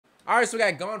Alright, so we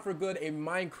got Gone for Good, a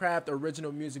Minecraft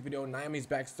original music video, Naomi's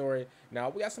backstory. Now,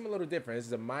 we got something a little different. This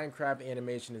is a Minecraft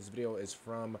animation. This video is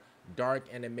from Dark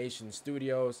Animation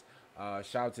Studios.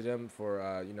 Shout out to them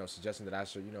for, you know, suggesting that I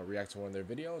should, you know, react to one of their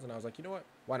videos. And I was like, you know what?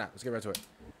 Why not? Let's get right to it.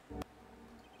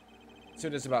 See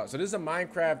what this is about. So this is a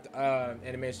Minecraft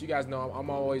animation. You guys know I'm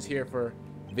always here for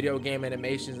video game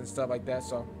animations and stuff like that.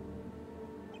 So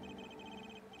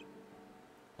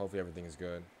hopefully everything is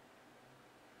good.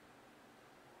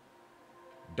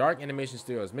 Dark Animation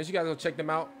Studios. Make sure you guys go check them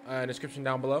out in the description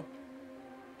down below.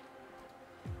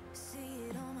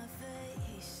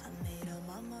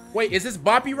 Wait, is this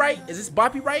Boppy right? Is this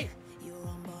Boppy right?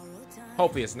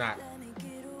 Hopefully it's not.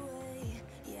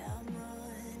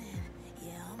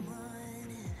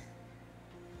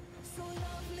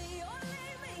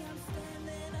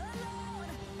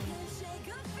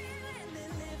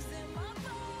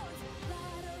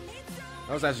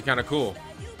 That was actually kind of cool.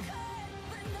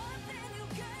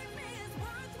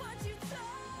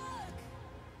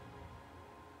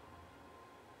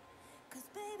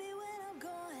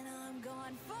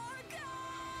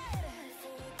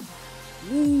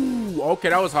 Ooh, okay,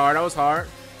 that was hard. That was hard.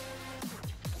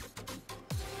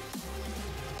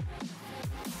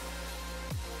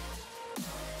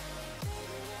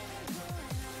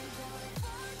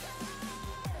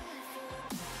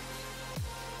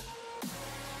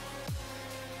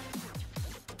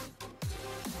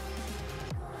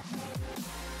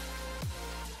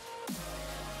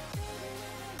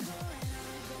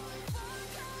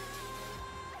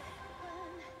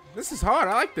 This is hard.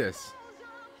 I like this.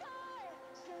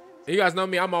 You guys know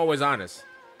me, I'm always honest.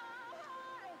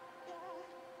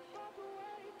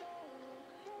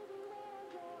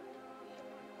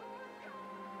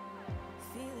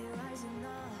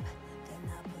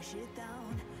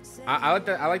 I like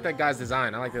that. I like that guy's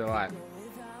design. I like it a lot.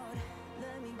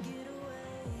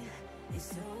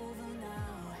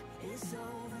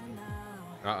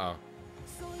 Uh-oh.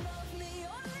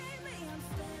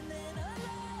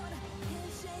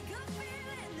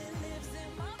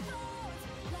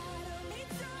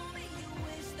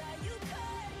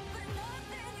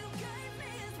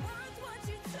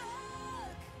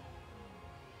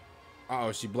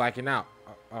 Uh-oh, she blacking out.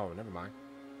 Oh, never mind.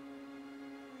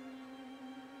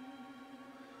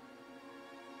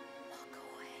 Walk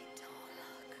away, don't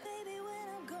look. Baby, when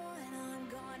I'm gone, I'm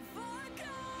gone for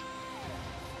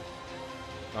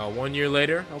good. 1 year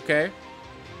later, okay.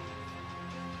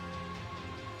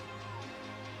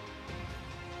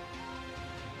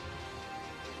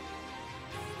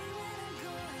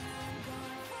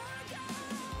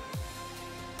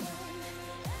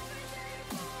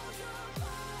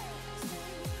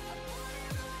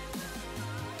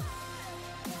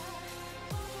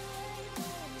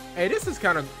 Hey, this is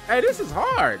kind of, hey, this is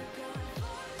hard.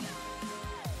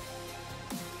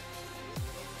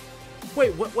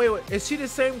 Wait, wait, is she the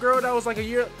same girl that was like a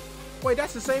year? Wait,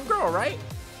 that's the same girl, right?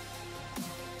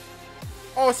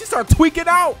 Oh, she started tweaking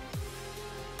out.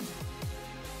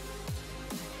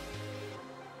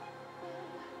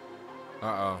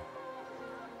 Uh-oh.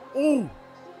 Ooh.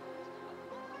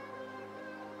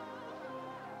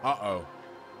 Uh-oh.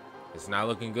 It's not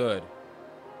looking good.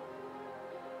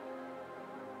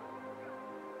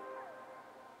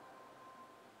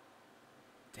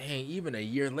 Dang, even a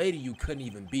year later, you couldn't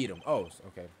even beat him. Oh,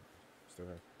 okay. Still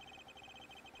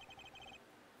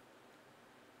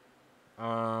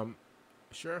here.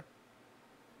 Sure.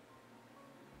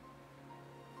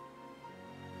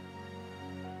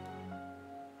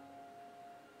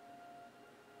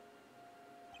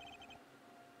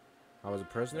 I was a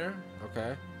prisoner?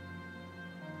 Okay.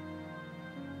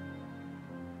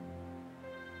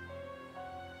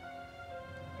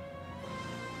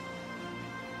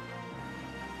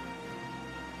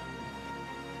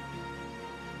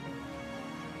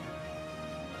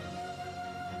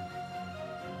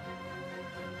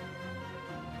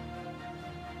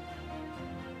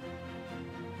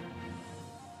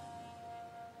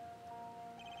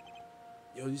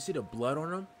 Yo, you see the blood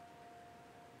on him?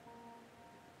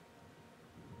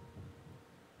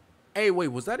 Hey, wait,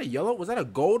 was that a yellow? Was that a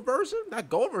gold version? That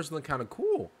gold version looked kind of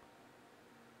cool.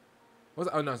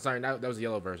 Oh, no, sorry. That was a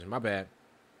yellow version. My bad.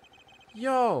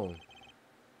 Yo.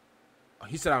 Oh,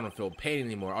 he said I don't feel pain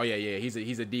anymore. Oh, yeah. He's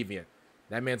a deviant.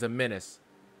 That man's a menace.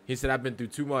 He said I've been through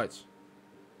too much.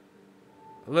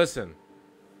 Listen.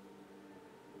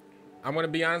 I'm going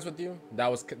to be honest with you. That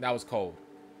was cold.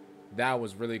 That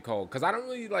was really cold, cause I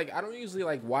don't usually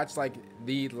like watch like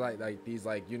these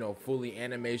like you know, fully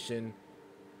animation,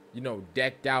 you know,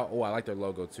 decked out. Oh, I like their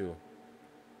logo too.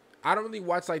 I don't really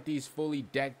watch like these fully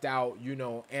decked out, you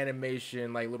know,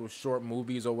 animation, like little short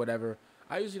movies or whatever.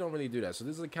 I usually don't really do that. So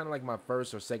this is kind of like my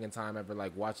first or second time ever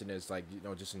like watching this, like, you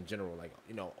know, just in general, like,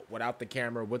 you know, without the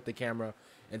camera, with the camera.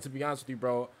 And to be honest with you,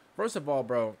 bro, first of all,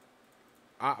 bro,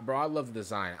 I love the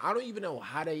design. I don't even know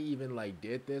how they even like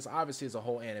did this. Obviously, it's a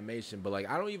whole animation, but like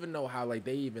I don't even know how like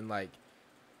they even like,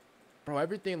 bro.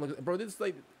 Everything looks, bro. This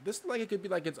like it could be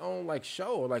like its own like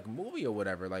show or like movie or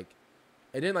whatever. Like,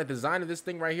 and then like the design of this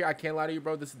thing right here, I can't lie to you,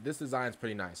 bro. This design's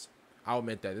pretty nice. I'll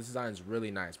admit that this design is really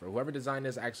nice, bro. Whoever designed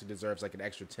this actually deserves like an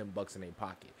extra $10 in their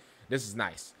pocket. This is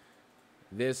nice.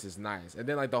 This is nice. And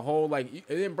then like the whole like,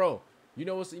 and then bro, you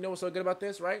know what's so good about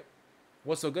this, right?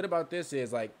 What's so good about this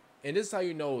is like, and this is how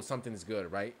you know something's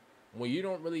good, right? When you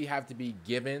don't really have to be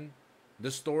given the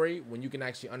story, when you can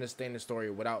actually understand the story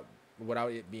without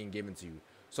it being given to you.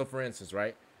 So for instance,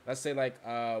 right? Let's say like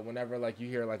whenever like you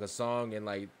hear like a song and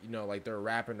like, you know, like they're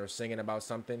rapping or singing about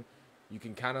something, you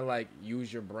can kind of like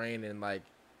use your brain and like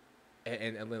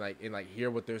and hear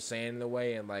what they're saying in a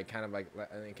way and like kind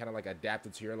of like adapt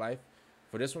it to your life.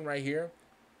 For this one right here,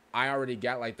 I already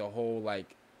got like the whole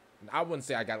like, I wouldn't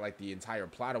say I got like the entire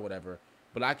plot or whatever,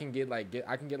 but I can get like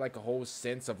a whole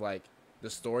sense of like the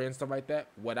story and stuff like that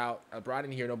without, bro, I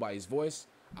didn't hear nobody's voice.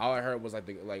 All I heard was like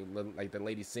the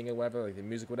lady singing, whatever, like the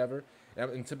music, whatever.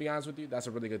 And to be honest with you, that's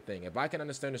a really good thing. If I can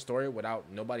understand the story without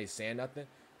nobody saying nothing,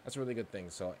 that's a really good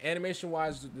thing. So animation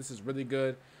wise, this is really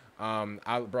good.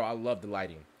 I love the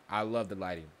lighting. I love the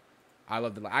lighting.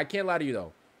 I can't lie to you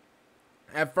though.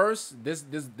 At first, this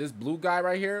blue guy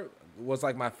right here was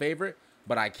like my favorite,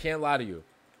 but I can't lie to you.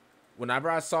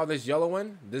 Whenever I saw this yellow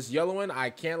one, I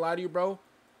can't lie to you, bro,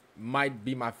 might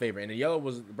be my favorite. And the yellow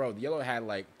was, bro, the yellow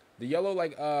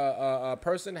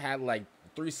person had like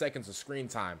 3 seconds of screen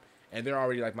time, and they're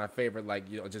already like my favorite, like,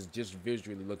 you know, just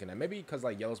visually looking at. Maybe because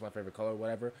like yellow's my favorite color or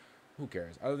whatever. Who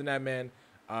cares? Other than that, man,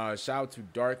 shout out to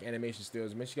Dark Animation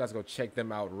Studios. Make sure you guys go check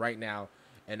them out right now.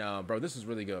 And bro, this is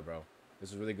really good, bro.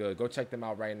 This is really good. Go check them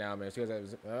out right now, man. See you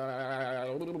guys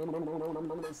out.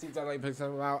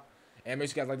 And make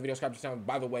sure you guys like the video, subscribe to the channel.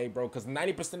 By the way, bro, because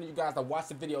 90% of you guys that watch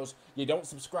the videos, you don't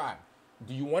subscribe.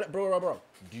 Do you want it, bro?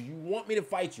 Do you want me to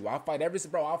fight you? I'll fight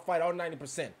I'll fight all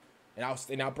 90%. And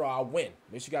I'll win.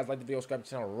 Make sure you guys like the video, subscribe to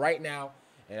the channel right now.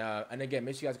 And again,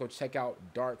 make sure you guys go check out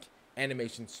Dark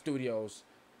Animation Studios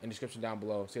in the description down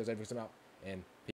below. See you guys every time out. And